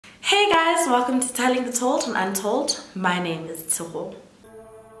Hey guys, welcome to Telling the Told and Untold. My name is Tshego.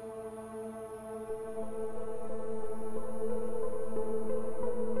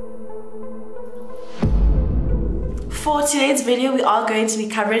 For today's video, we are going to be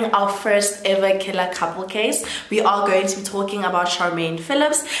covering our first ever killer couple case. We are going to be talking about Charmaine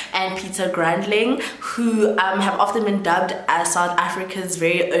Phillips and Pieter Grundlingh, who have often been dubbed as South Africa's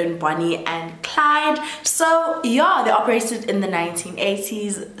very own Bonnie and Clyde. So yeah, they operated in the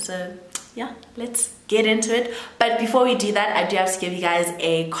 1980s. So yeah, let's get into it. But before we do that, I do have to give you guys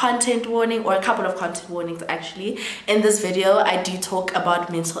a content warning, or a couple of content warnings actually. In this video, I do talk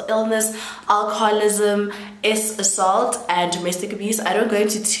about mental illness, alcoholism, assault, and domestic abuse. I don't go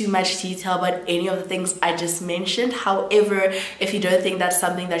into too much detail about any of the things I just mentioned. However, if you don't think that's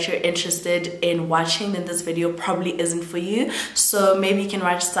something that you're interested in watching, then this video probably isn't for you. So maybe you can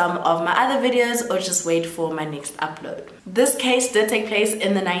watch some of my other videos or just wait for my next upload. This case did take place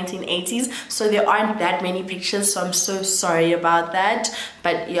in the 1980s, so there aren't that many pictures, so I'm so sorry about that.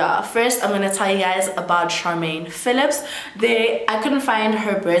 But yeah, first I'm gonna tell you guys about Charmaine Phillips. I couldn't find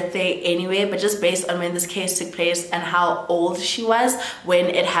her birthday anywhere, but just based on when this case took place and how old she was when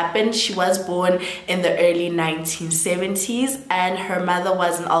it happened, she was born in the early 1970s, and her mother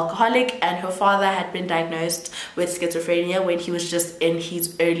was an alcoholic and her father had been diagnosed with schizophrenia when he was just in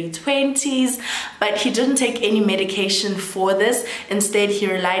his early 20s, but he didn't take any medication for this. Instead,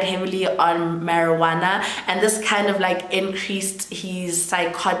 he relied heavily on marijuana, and this kind of like increased his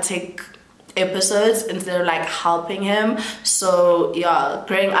psychotic episodes instead of like helping him. So yeah,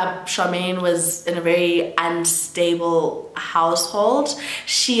 growing up, Charmaine was in a very unstable household.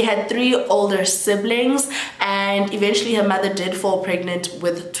 She had 3 older siblings, and eventually her mother did fall pregnant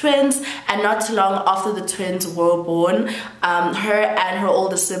with twins, and not too long after the twins were born, her and her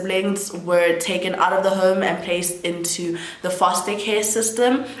older siblings were taken out of the home and placed into the foster care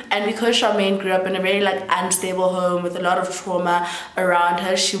system. And because Charmaine grew up in a very like unstable home with a lot of trauma around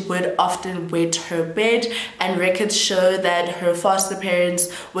her, she would often wet her bed, and records show that her foster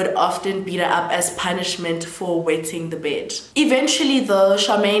parents would often beat her up as punishment for wetting the bed. Eventually though,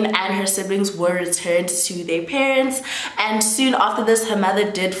 Charmaine and her siblings were returned to their parents, and soon after this her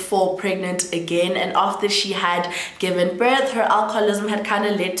mother did fall pregnant again, and after she had given birth, her alcoholism had kind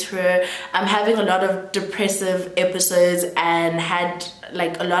of led to her having a lot of depressive episodes and had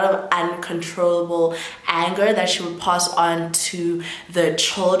like a lot of uncontrollable anger that she would pass on to the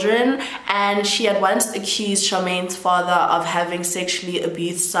children. And she had once accused Charmaine's father of having sexually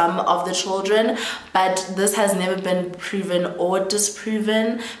abused some of the children, but this has never been proven or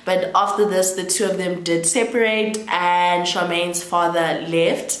disproven. But after this, the two of them did separate and Charmaine's father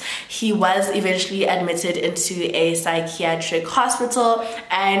left. He was eventually admitted into a psychiatric hospital,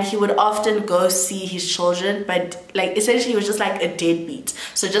 and he would often go see his children, but like essentially he was just like a deadbeat.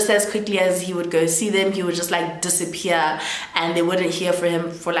 So just as quickly as he would go see them, he would just like disappear, and they wouldn't hear from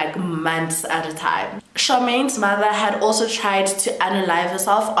him for like months at a time. Charmaine's mother had also tried to unalive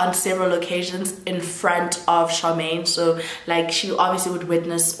herself on several occasions in front of Charmaine. So like she obviously would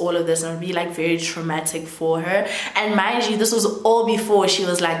witness all of this and it would be like very traumatic for her. And mind you, this was all before she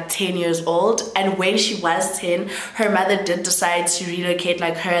was like 10 years old. And when she was 10, her mother did decide to relocate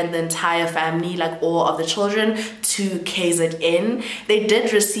like her and the entire family, like all of the children, to KZN. They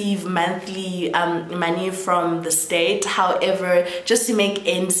did receive monthly money from the state. However, just to make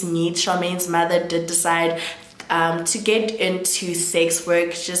ends meet, Charmaine's mother did decide to get into sex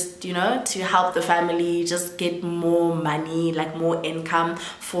work, just, you know, to help the family just get more money, like more income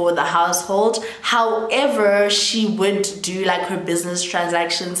for the household. However, she would do like her business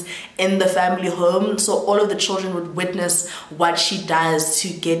transactions in the family home, so all of the children would witness what she does to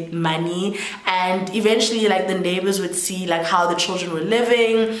get money. And eventually like the neighbors would see like how the children were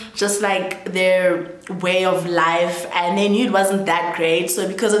living, just like their way of life, and they knew it wasn't that great. So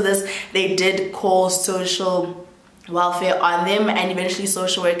because of this, they did call social welfare on them, and eventually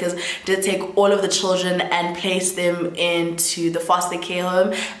social workers did take all of the children and place them into the foster care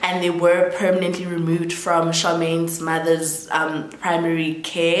home, and they were permanently removed from Charmaine's mother's primary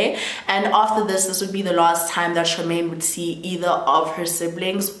care. And after this would be the last time that Charmaine would see either of her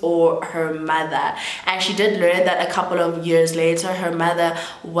siblings or her mother. And she did learn that a couple of years later her mother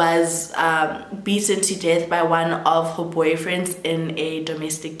was beaten to death by one of her boyfriends in a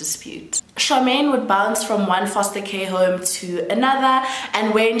domestic dispute. Charmaine would bounce from one foster care home to another,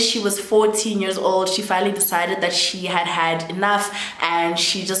 and when she was 14 years old, she finally decided that she had had enough and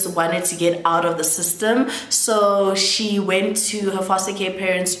she just wanted to get out of the system. So she went to her foster care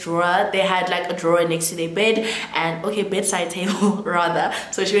parents' drawer. They had like a drawer next to their bed, and bedside table rather.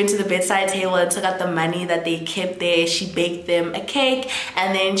 So she went to the bedside table and took out the money that they kept there. She baked them a cake,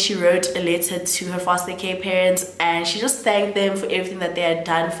 and then she wrote a letter to her foster care parents, and she just thanked them for everything that they had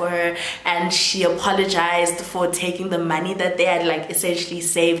done for her. And she apologized for taking the money that they had like essentially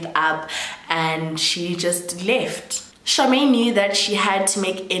saved up, and she just left. Charmaine knew that she had to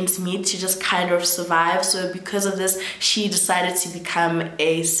make ends meet to just kind of survive, so because of this she decided to become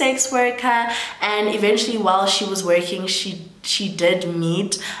a sex worker. And eventually, while she was working, she did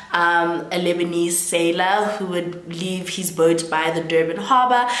meet a Lebanese sailor who would leave his boat by the Durban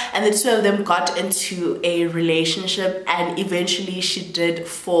harbor, and the two of them got into a relationship, and eventually she did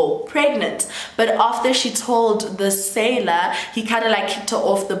fall pregnant. But after she told the sailor, he kind of like kicked her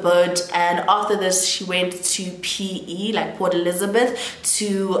off the boat, and after this she went to PE, like Port Elizabeth,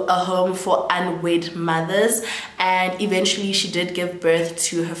 to a home for unwed mothers, and eventually she did give birth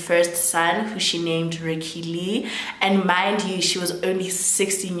to her first son, who she named Ricky Lee. And mind you, she was only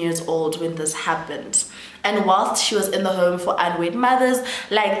 16 years old when this happened. And whilst she was in the home for unwed mothers,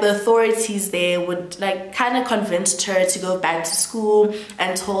 like the authorities there would like kind of convinced her to go back to school,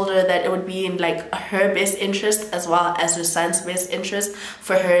 and told her that it would be in like her best interest as well as her son's best interest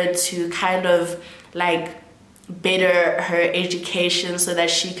for her to kind of like better her education so that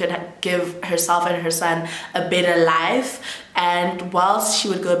she could give herself and her son a better life. And whilst she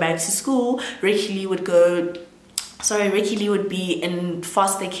would go back to school, Ricky Lee would be in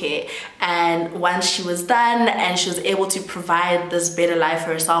foster care, and once she was done and she was able to provide this better life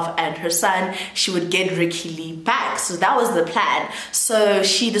for herself and her son, she would get Ricky Lee back. So that was the plan. So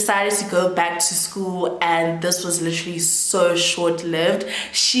she decided to go back to school, and this was literally so short-lived.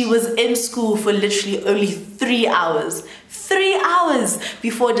 She was in school for literally only 3 hours. 3 hours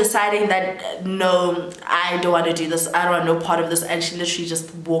before deciding that no, I don't want to do this, I don't want no part of this, and she literally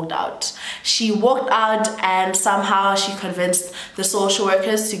just walked out. She walked out, and somehow she convinced the social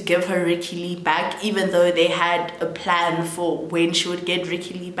workers to give her Ricky Lee back, even though they had a plan for when she would get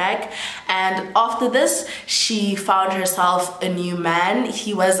Ricky Lee back. And after this, she found herself a new man.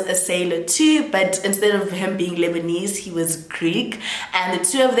 He was a sailor too, but instead of him being Lebanese, he was Greek, and the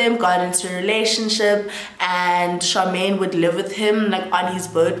two of them got into a relationship, and Charmaine would live with him like on his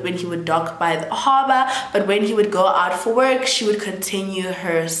boat when he would dock by the harbor, but when he would go out for work, she would continue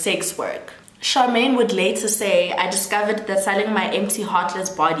her sex work. Charmaine would later say, "I discovered that selling my empty, heartless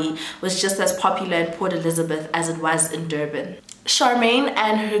body was just as popular in Port Elizabeth as it was in Durban." Charmaine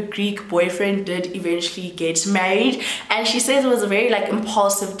and her Greek boyfriend did eventually get married, and she says it was a very like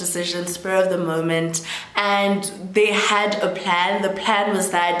impulsive decision, spur of the moment, and they had a plan. The plan was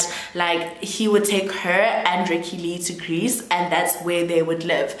that like he would take her and Ricky Lee to Greece, and that's where they would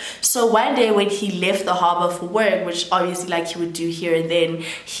live. So one day when he left the harbor for work, which obviously like he would do here and then,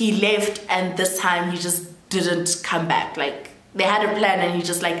 he left, and this time he just didn't come back. Like they had a plan and he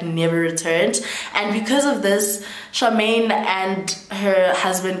just like never returned. And because of this, Charmaine and her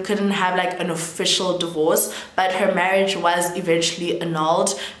husband couldn't have like an official divorce, but her marriage was eventually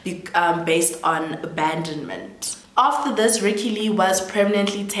annulled based on abandonment. After this, Ricky Lee was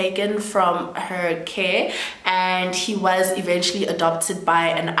permanently taken from her care, and he was eventually adopted by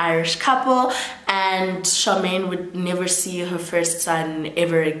an Irish couple, and Charmaine would never see her first son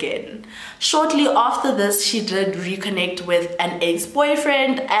ever again. Shortly after this, she did reconnect with an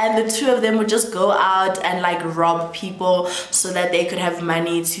ex-boyfriend, and the two of them would just go out and like rob people so that they could have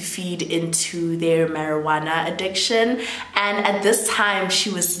money to feed into their marijuana addiction. And at this time, she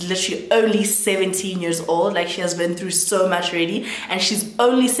was literally only 17 years old. Like she has been through so much already, and she's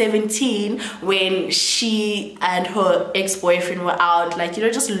only 17 when she and her ex-boyfriend were out, like, you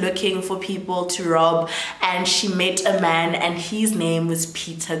know, just looking for people to rob, and she met a man, and his name was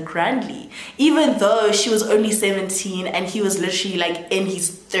Pieter Grundlingh. Even though she was only 17 and he was literally like in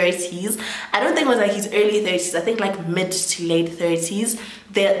his 30s, I don't think it was like his early 30s, I think like mid to late 30s.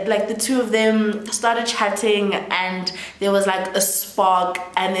 Like the two of them started chatting, and there was like a spark,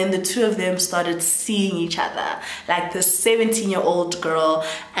 and then the two of them started seeing each other, like this 17-year-old girl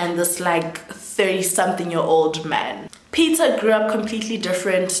and this like 30-something-year-old man. Pieter grew up completely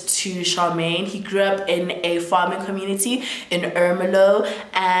different to Charmaine. He grew up in a farming community in Ermelo,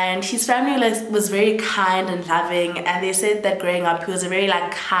 and his family was very kind and loving, and they said that growing up he was a very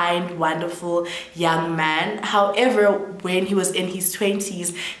kind, wonderful young man. However, when he was in his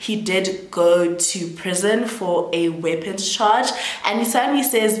 20s, he did go to prison for a weapons charge, and his family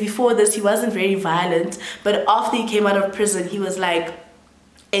says before this he wasn't very violent, but after he came out of prison he was like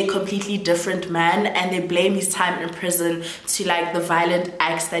a completely different man, and they blame his time in prison to the violent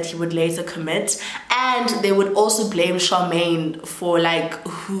acts that he would later commit, and they would also blame Charmaine for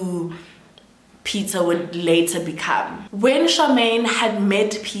who Pieter would later become. When Charmaine had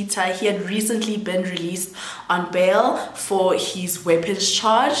met Pieter, he had recently been released on bail for his weapons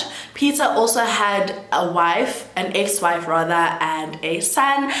charge. Pieter also had a wife, an ex-wife rather, and a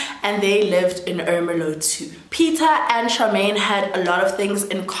son, and they lived in Ermelo too. Pieter and Charmaine had a lot of things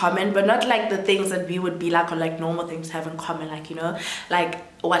in common, but not the things that we would be or normal things to have in common,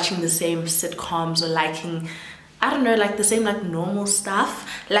 watching the same sitcoms or liking, I don't know, the same normal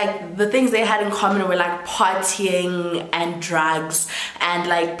stuff. The things they had in common were partying and drugs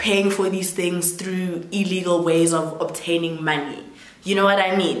and paying for these things through illegal ways of obtaining money. You know what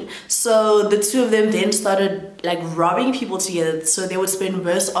I mean? So the two of them then started robbing people together. So they would spend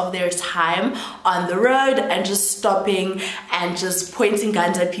most of their time on the road and just stopping and just pointing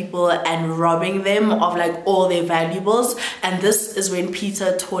guns at people and robbing them of all their valuables. And this is when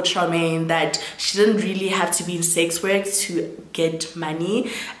Pieter taught Charmaine that she didn't really have to be in sex work to get money,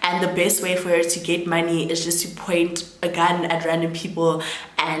 and the best way for her to get money is just to point a gun at random people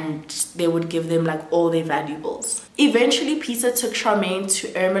and they would give them all their valuables. Eventually Pieter took Charmaine to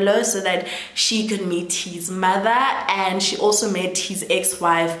Ermelo so that she could meet his mother, and she also met his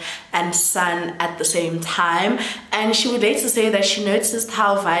ex-wife and son at the same time. And she would later say that she noticed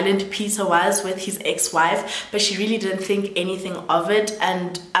how violent Pieter was with his ex-wife, but she really didn't think anything of it.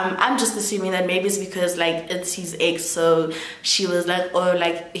 And I'm just assuming that maybe it's because it's his ex, so she was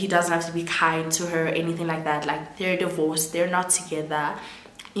oh, he doesn't have to be kind to her or anything like that. They're divorced, they're not together,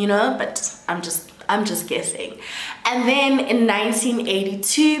 you know. But I'm just guessing. And then in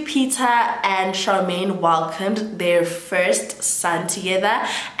 1982, Pieter and Charmaine welcomed their first son together,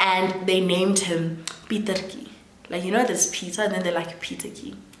 and they named him Pietertjie. There's Pieter and then they're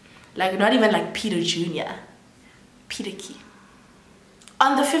Pietertjie. Not even Pieter Jr. Pietertjie.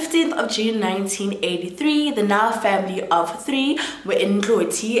 On the 15th of June 1983, the now family of 3 were in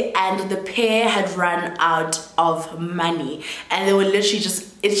Ndloti, and the pair had run out of money, and they were literally just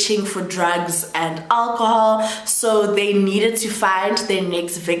itching for drugs and alcohol. So they needed to find their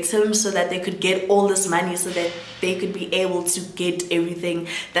next victim so that they could get all this money, so that they could be able to get everything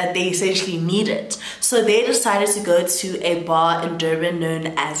that they essentially needed. So they decided to go to a bar in Durban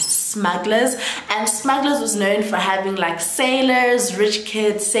known as Smugglers, and Smugglers was known for having sailors, rich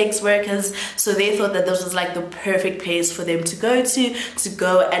kids, sex workers. So they thought that this was the perfect place for them to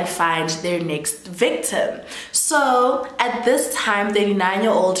go and find their next victim. So at this time,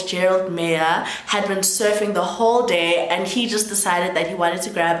 39-year-old Gerald Meyer had been surfing the whole day, and he just decided that he wanted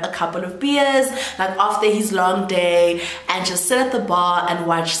to grab a couple of beers after his long day and just sit at the bar and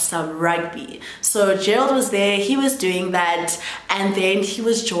watch some rugby. So Gerald was there, he was doing that, and then he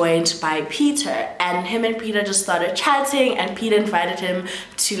was joined by Pieter, and him and Pieter just started chatting, and Pieter invited him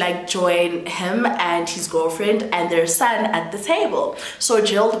to join him and his girlfriend and their son at the table. So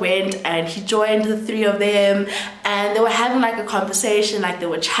Gerald went and he joined the 3 of them, and they were having a conversation, they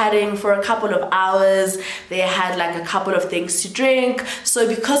were chatting for a couple of hours. They had a couple of things to drink. So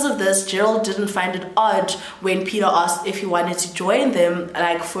because of this, Gerald didn't find it odd when Pieter asked if he wanted to join them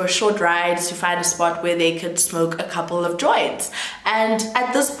for a short ride to find a spot where they could smoke a couple of joints. And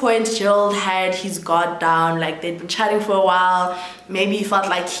at this point, Gerald had his guard down. They'd been chatting for a while. Maybe he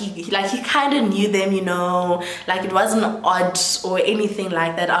felt he kind of knew them, you know, it wasn't odd or anything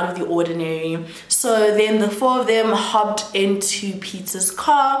like that out of the ordinary. So then the 4 of them hopped into Pieter's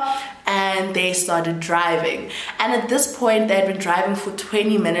car and they started driving. And at this point, they had been driving for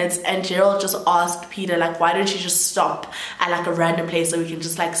 20 minutes, and Gerald just asked Pieter, why don't you just stop at a random place so we can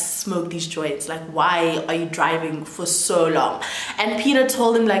just smoke these joints? Why are you driving for so long? And Pieter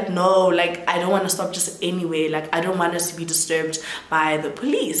told him no, I don't want to stop just anywhere. I don't want us to be disturbed by the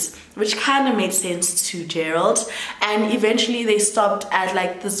police, which kind of made sense to Gerald. And eventually they stopped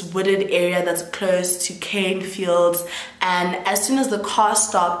at this wooded area that's close to cane fields, and as soon as the car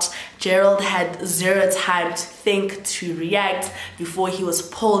stopped, Gerald had 0 time to think, to react, before he was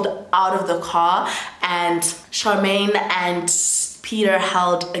pulled out of the car, and Charmaine and Pieter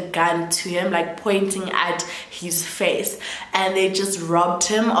held a gun to him, like pointing at his face, and they just robbed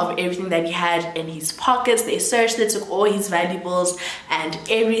him of everything that he had in his pockets. They searched it, took all his valuables and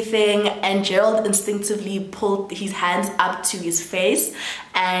everything, and Gerald instinctively pulled his hands up to his face,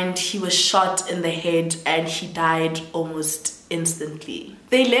 and he was shot in the head and he died almost instantly.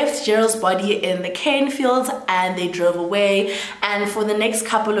 They left Gerald's body in the cane fields and they drove away, and for the next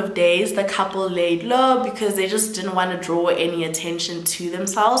couple of days the couple laid low because they just didn't want to draw any attention to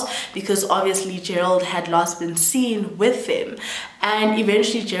themselves, because obviously Gerald had last been seen with them. And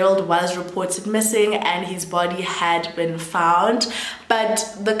eventually Gerald was reported missing and his body had been found,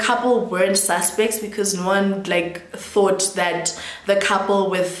 but the couple weren't suspects because no one like thought that the couple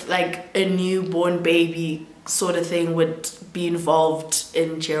with like a newborn baby sort of thing would be involved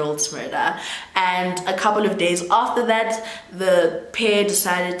in Gerald's murder. And a couple of days after that, the pair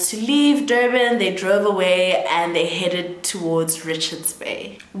decided to leave Durban. They drove away and they headed towards Richards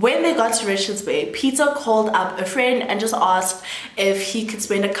Bay. When they got to Richards Bay, Pieter called up a friend and just asked if he could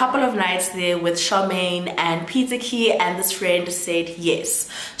spend a couple of nights there with Charmaine and Pieter, and this friend said yes.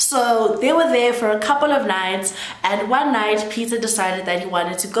 So they were there for a couple of nights, and one night Pieter decided that he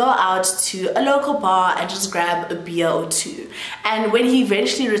wanted to go out to a local bar and just grab a beer or two. And when he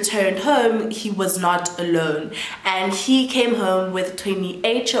eventually returned home, he was not alone, and he came home with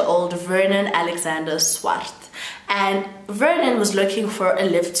 28-year-old Vernon Alexander Swart. And Vernon was looking for a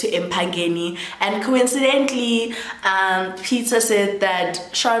lift to Empangeni, and coincidentally Pieter said that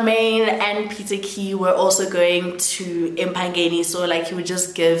Charmaine and Pieter were also going to Empangeni, so like he would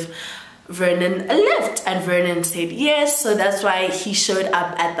just give Vernon a lift, and Vernon said yes, so that's why he showed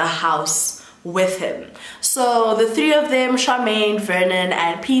up at the house with him. So the three of them, Charmaine, Vernon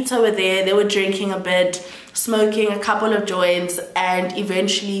and Pieter, were there. They were drinking a bit, smoking a couple of joints, and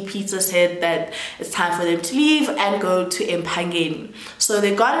eventually Pieter said that it's time for them to leave and go to Empangeni. So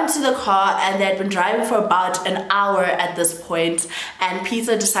they got into the car and they had been driving for about an hour at this point, and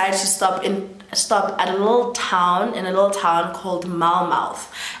Pieter decided to stop at a little town called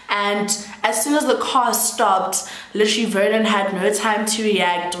Malmouth. And as soon as the car stopped, literally Vernon had no time to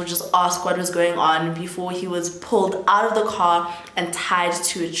react or just ask what was going on before he was pulled out of the car and tied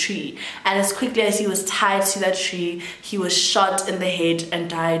to a tree. And as quickly as he was tied to that tree, he was shot in the head and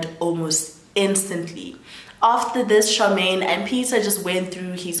died almost instantly. After this, Charmaine and Pieter just went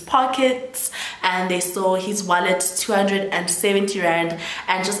through his pockets and they saw his wallet, 270 rand,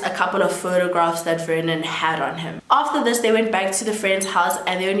 and just a couple of photographs that Vernon had on him. After this, they went back to the friend's house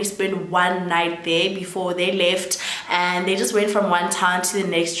and they only spent one night there before they left, and they just went from one town to the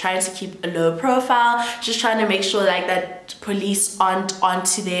next, trying to keep a low profile, just trying to make sure like that police aren't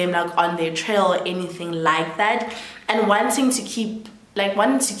onto them, like on their trail or anything like that, and wanting to keep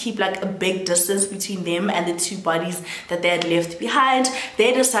like a big distance between them and the two bodies that they had left behind.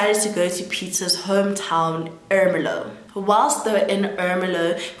 They decided to go to Pieter's hometown, Ermelo. Whilst they were in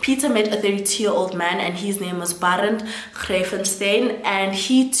Ermelo, Pieter met a 32-year-old man, and his name was Barend Grevenstein, and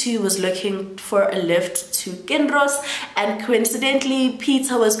he too was looking for a lift to Kinross, and coincidentally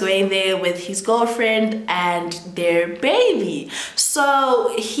Pieter was going there with his girlfriend and their baby.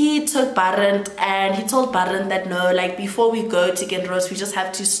 So he took Barend and he told Barend that no, like before we go to Kinross we just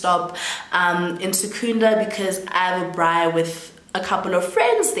have to stop in Secunda because I have a braai with a couple of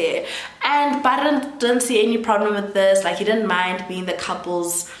friends there. And Barend didn't see any problem with this, like he didn't mind being the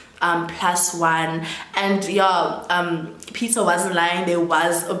couple's plus one. And yeah, Pieter wasn't lying, there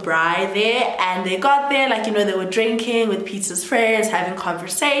was a braai there, and they got there, like, you know, they were drinking with Pieter's friends, having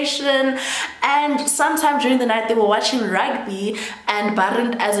conversation, and sometime during the night they were watching rugby, and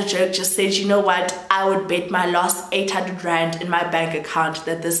Barend as a joke just said, you know what, I would bet my last 800 rand in my bank account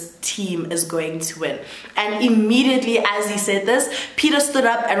that this team is going to win. And immediately as he said this, Pieter stood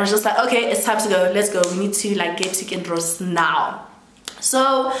up and was just like, okay, it's time to go, let's go, we need to like get to Kinross now.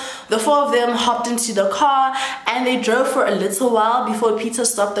 So the four of them hopped into the car and they drove for a little while before Pieter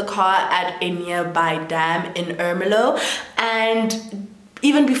stopped the car at a nearby dam in Ermelo. And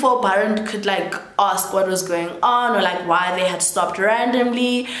even before Barend could like ask what was going on or like why they had stopped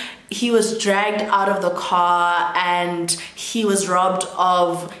randomly, he was dragged out of the car and he was robbed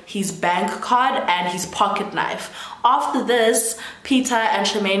of his bank card and his pocket knife. After this, Pieter and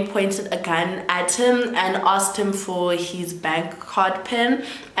Charmaine pointed a gun at him and asked him for his bank card pin.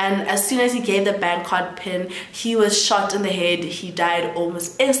 And as soon as he gave the bank card pin, he was shot in the head. He died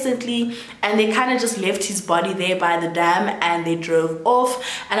almost instantly. And they kind of just left his body there by the dam and they drove off.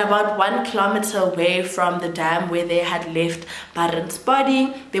 And about 1 kilometer away from the dam where they had left Barend's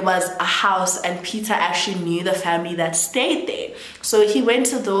body, there was was a house, and Pieter actually knew the family that stayed there. So he went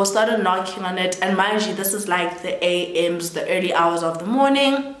to the door, started knocking on it, and mind you, this is like the AMs, the early hours of the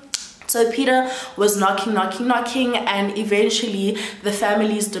morning. So Pieter was knocking, and eventually the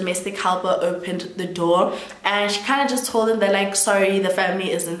family's domestic helper opened the door, and she kind of just told him that, like, sorry, the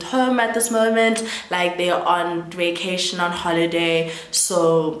family isn't home at this moment, like they're on vacation, on holiday,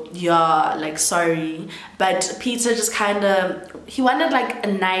 so yeah, like, sorry. But Pieter just kind of, he wanted like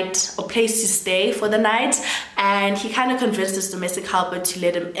a night or place to stay for the night, and he kind of convinced this domestic helper to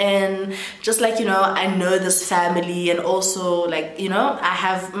let him in, just like, you know, I know this family, and also, like, you know, I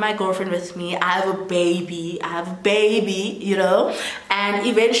have my girlfriend with me, I have a baby, you know. And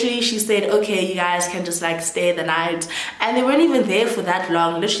eventually she said, okay, you guys can just like stay the night. And they weren't even there for that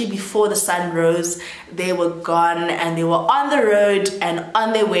long. Literally before the sun rose, they were gone, and they were on the road and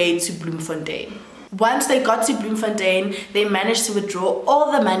on their way to Bloemfontein. Once they got to Bloemfontein, they managed to withdraw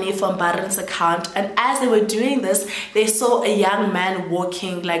all the money from Barren's account, and as they were doing this, they saw a young man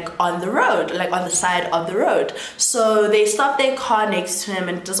walking like on the road, like on the side of the road. So they stopped their car next to him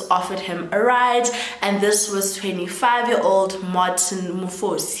and just offered him a ride, and this was 25-year-old Martin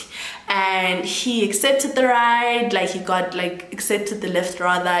Mufosi. And he accepted the ride, like he got like accepted the lift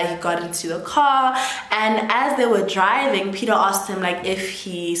rather. He got into the car, and as they were driving, Pieter asked him like if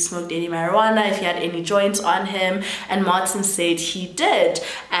he smoked any marijuana, if he had any joints on him, and Martin said he did.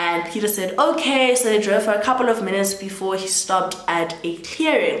 And Pieter said okay. So they drove for a couple of minutes before he stopped at a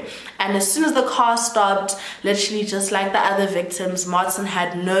clearing, and as soon as the car stopped, literally just like the other victims, Martin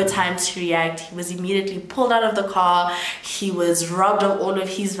had no time to react. He was immediately pulled out of the car. He was robbed of all of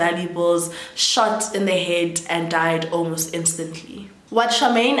his valuables, shot in the head, and died almost instantly. What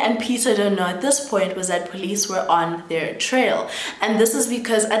Charmaine and Pieter don't know at this point was that police were on their trail, and this is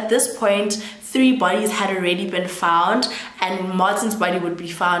because at this point 3 bodies had already been found, and Martin's body would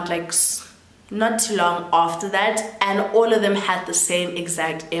be found like not too long after that, and all of them had the same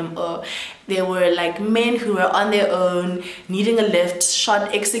exact MO. They were like men who were on their own, needing a lift,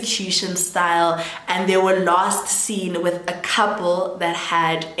 shot execution style, and they were last seen with a couple that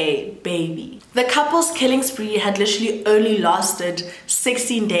had a baby. The couple's killing spree had literally only lasted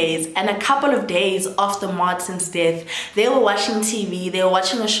 16 days, and a couple of days after Martin's death, they were watching TV, they were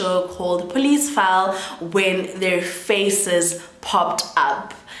watching a show called Police File, when their faces popped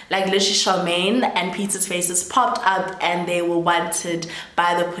up. Like literally Charmaine and Pieter's faces popped up, and they were wanted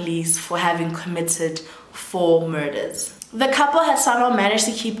by the police for having committed 4 murders. The couple had somehow managed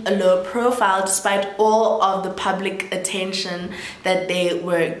to keep a low profile despite all of the public attention that they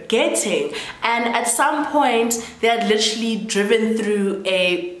were getting. And at some point, they had literally driven through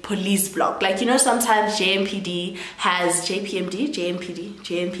a police block. Like, you know, sometimes JMPD has,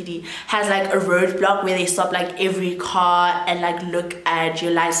 JMPD has like a roadblock where they stop like every car and like look at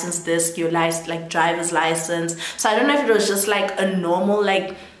your license disc, your like driver's license. So I don't know if it was just like a normal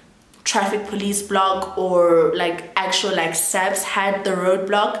like traffic police block, or like actual like SAPS had the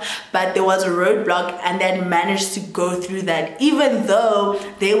roadblock, but there was a roadblock, and they managed to go through that even though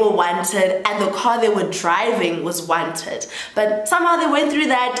they were wanted and the car they were driving was wanted. But somehow they went through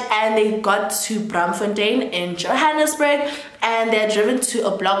that, and they got to Bloemfontein in Johannesburg, and they're driven to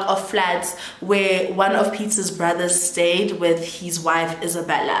a block of flats where one of Pieter's brothers stayed with his wife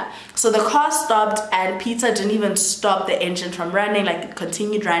Isabella. So the car stopped, and Pieter didn't even stop the engine from running, like it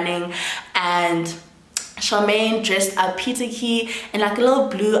continued running, and Charmaine dressed up Pieter in like a little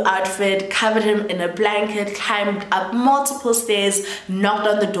blue outfit, covered him in a blanket, climbed up multiple stairs, knocked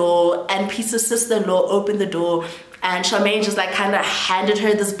on the door, and Pieter's sister-in-law opened the door, and Charmaine just like kind of handed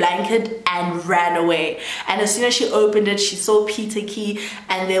her this blanket and ran away. And as soon as she opened it, she saw Pieter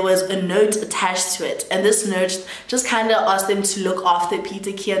and there was a note attached to it, and this note just kind of asked them to look after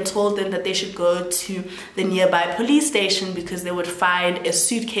Pieter and told them that they should go to the nearby police station because they would find a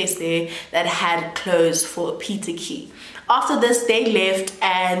suitcase there that had clothes for Pieter. After this, they left,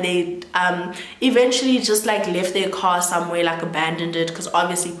 and they eventually just like left their car somewhere, like abandoned it, because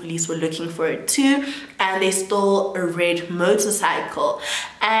obviously police were looking for it too, and they stole a red motorcycle,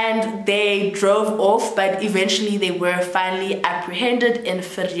 and they drove off, but eventually they were finally apprehended in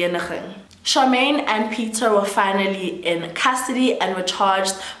Vereniging. Charmaine and Pieter were finally in custody and were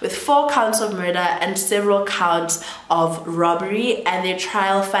charged with 4 counts of murder and several counts of robbery, and their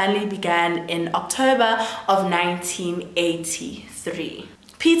trial finally began in October of 1983.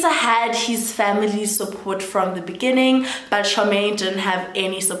 Pieter had his family's support from the beginning, but Charmaine didn't have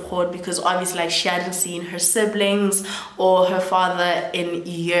any support because obviously like she hadn't seen her siblings or her father in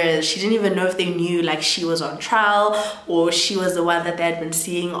years. She didn't even know if they knew like she was on trial or she was the one that they had been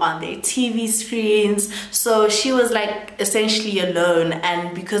seeing on their TV screens. So she was like essentially alone,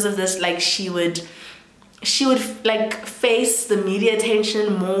 and because of this like she would like face the media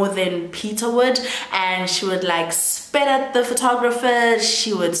attention more than Pieter would, and she would like spit at the photographers,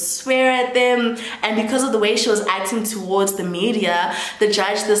 she would swear at them, and because of the way she was acting towards the media, the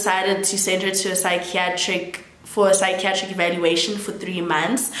judge decided to send her to a psychiatric evaluation for 3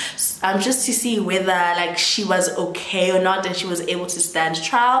 months, just to see whether like she was okay or not and she was able to stand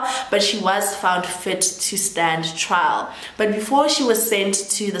trial. But she was found fit to stand trial. But before she was sent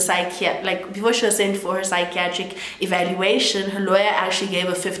to the before she was sent for her psychiatric evaluation, her lawyer actually gave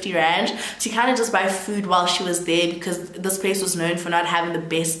her 50 rand to kind of just buy food while she was there, because this place was known for not having the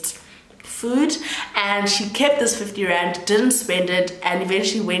best food. And she kept this 50 rand, didn't spend it, and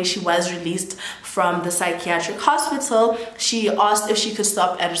eventually when she was released from the psychiatric hospital, she asked if she could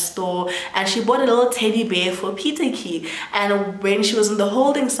stop at a store, and she bought a little teddy bear for Pieter. And when she was in the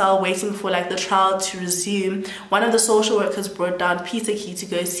holding cell waiting for like the trial to resume, one of the social workers brought down Pieter to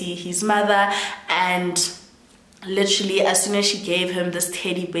go see his mother, and literally as soon as she gave him this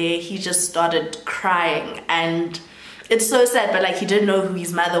teddy bear, he just started crying. And it's so sad, but like he didn't know who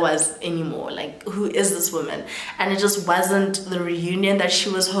his mother was anymore. Like, who is this woman? And it just wasn't the reunion that she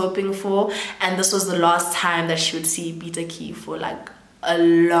was hoping for, and this was the last time that she would see Pieter for like a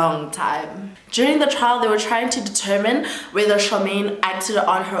long time. During the trial, they were trying to determine whether Charmaine acted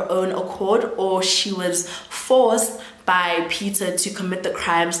on her own accord or she was forced by Pieter to commit the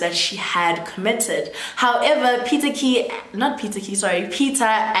crimes that she had committed. However, Pieter and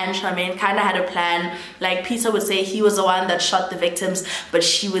Charmaine kind of had a plan. Like, Pieter would say he was the one that shot the victims, but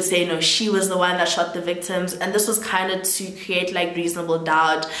she would say no, she was the one that shot the victims. And this was kind of to create like reasonable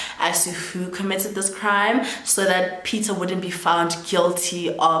doubt as to who committed this crime, so that Pieter wouldn't be found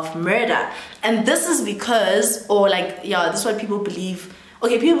guilty of murder. And this is because, or like, yeah, this is what people believe.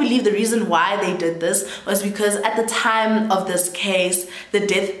 Okay, people believe the reason why they did this was because at the time of this case, the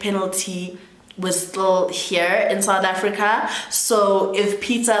death penalty was still here in South Africa. So if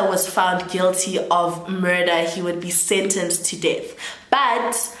Pieter was found guilty of murder, he would be sentenced to death.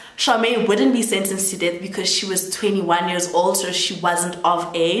 But Charmaine wouldn't be sentenced to death because she was 21 years old, so she wasn't of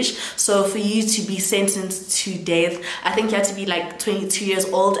age. So for you to be sentenced to death, I think you had to be like 22 years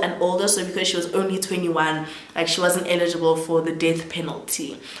old and older. So because she was only 21, like she wasn't eligible for the death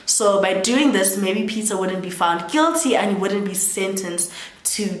penalty. So by doing this, maybe Pieter wouldn't be found guilty and he wouldn't be sentenced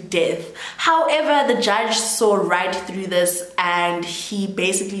to death. However, the judge saw right through this, and he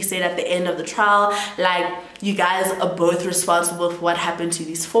basically said at the end of the trial, like, you guys are both responsible for what happened to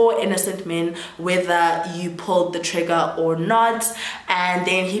these 4 innocent men, whether you pulled the trigger or not. And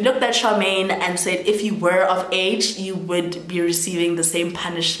then he looked at Charmaine and said, if you were of age, you would be receiving the same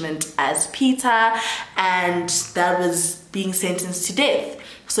punishment as Pieter, and that was being sentenced to death.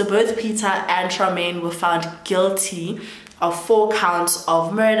 So both Pieter and Charmaine were found guilty of 4 counts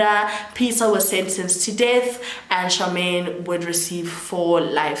of murder. Pieter was sentenced to death, and Charmaine would receive 4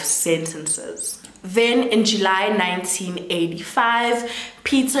 life sentences. Then in July 1985,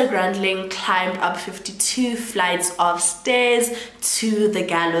 Pieter Grundlingh climbed up 52 flights of stairs to the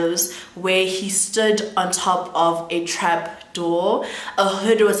gallows, where he stood on top of a trap door. A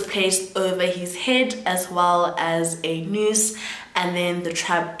hood was placed over his head as well as a noose, and then the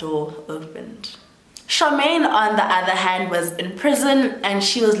trap door opened. Charmaine, on the other hand, was in prison, and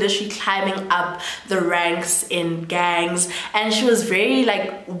she was literally climbing up the ranks in gangs, and she was very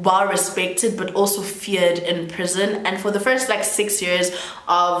like well respected but also feared in prison. And for the first like 6 years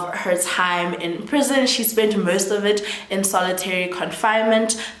of her time in prison, she spent most of it in solitary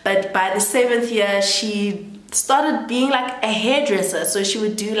confinement, but by the 7th year she started being like a hairdresser. So she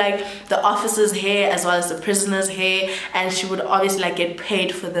would do like the officers' hair as well as the prisoners' hair, and she would obviously like get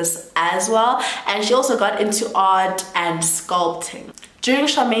paid for this as well. And she also got into art and sculpting. During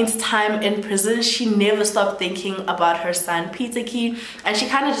Charmaine's time in prison, she never stopped thinking about her son Pieter, and she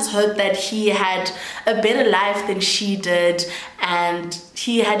kind of just hoped that he had a better life than she did, and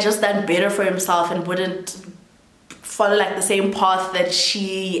he had just done better for himself and wouldn't follow like the same path that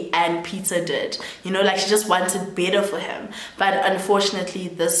she and Pieter did. You know, like she just wanted better for him. But unfortunately,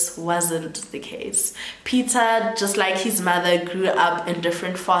 this wasn't the case. Pieter, just like his mother, grew up in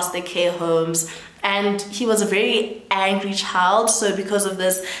different foster care homes, and he was a very angry child. So because of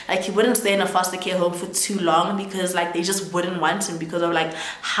this, like, he wouldn't stay in a foster care home for too long because like they just wouldn't want him because of like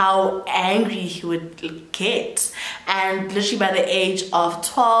how angry he would get. And literally by the age of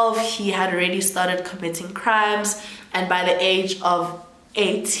 12 he had already started committing crimes, and by the age of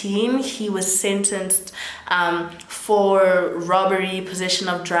 18 he was sentenced for robbery, possession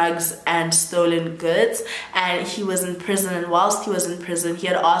of drugs and stolen goods, and he was in prison. And whilst he was in prison, he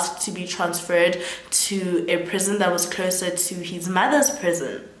had asked to be transferred to a prison that was closer to his mother's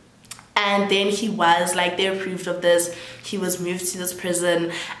prison. And then he was like, they approved of this, he was moved to this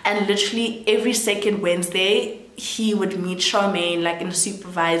prison, and literally every second Wednesday he would meet Charmaine like in a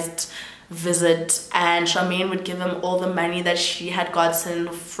supervised visit, and Charmaine would give him all the money that she had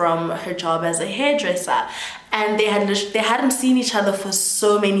gotten from her job as a hairdresser. And they hadn't seen each other for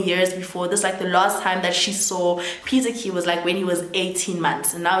so many years before this. Like the last time that she saw Pieter was like when he was 18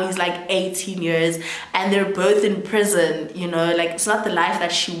 months, and now he's like 18 years, and they're both in prison, you know, like it's not the life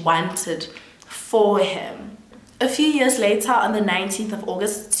that she wanted for him. A few years later, on the 19th of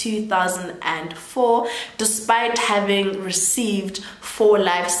August 2004, despite having received 4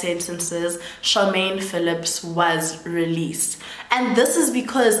 life sentences, Charmaine Phillips was released. And this is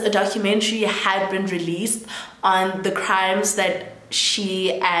because a documentary had been released on the crimes that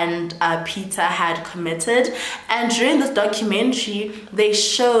she and Pieter had committed. And during this documentary, they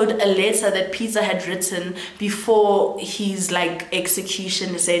showed a letter that Pieter had written before his like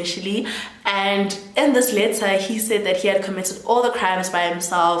execution essentially. And in this letter he said that he had committed all the crimes by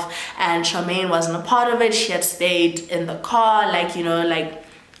himself and Charmaine wasn't a part of it. She had stayed in the car, like, you know, like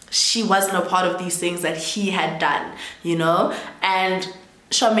she wasn't a part of these things that he had done, you know. And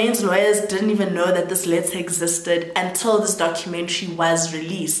Charmaine's lawyers didn't even know that this letter existed until this documentary was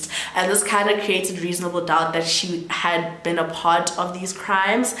released, and this kind of created reasonable doubt that she had been a part of these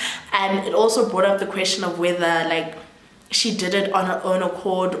crimes. And it also brought up the question of whether like she did it on her own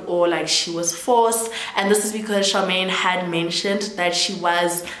accord or like she was forced. And this is because Charmaine had mentioned that she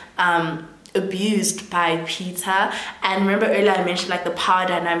was abused by Pieter. And remember earlier I mentioned like the power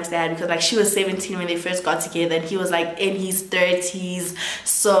dynamics they had, because like she was 17 when they first got together and he was like in his 30s.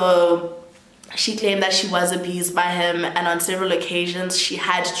 So she claimed that she was abused by him, and on several occasions she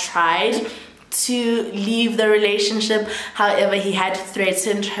had tried to leave the relationship. However, he had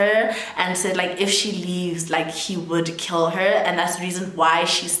threatened her and said like if she leaves, like he would kill her, and that's the reason why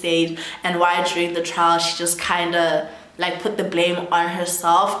she stayed and why during the trial she just kind of like put the blame on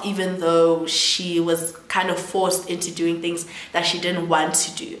herself, even though she was kind of forced into doing things that she didn't want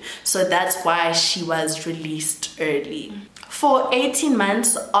to do. So that's why she was released early. For 18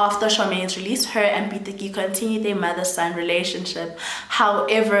 months after Charmaine's release, her and Pieter continued their mother-son relationship.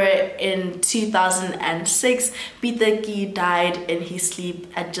 However, in 2006, Pieter died in his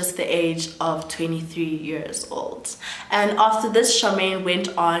sleep at just the age of 23 years old. And after this, Charmaine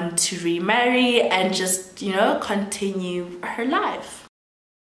went on to remarry and just, you know, continue her life.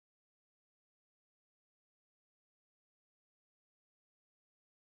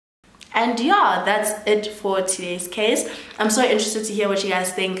 And yeah, that's it for today's case. I'm so interested to hear what you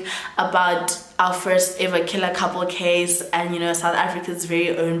guys think about our first ever killer couple case and, you know, South Africa's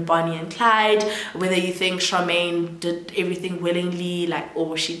very own Bonnie and Clyde. Whether you think Charmaine did everything willingly, like,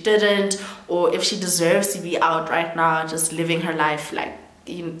 or she didn't, or if she deserves to be out right now just living her life like,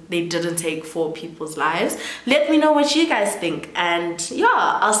 you know, they didn't take 4 people's lives. Let me know what you guys think, and yeah,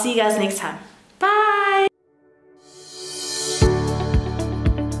 I'll see you guys next time.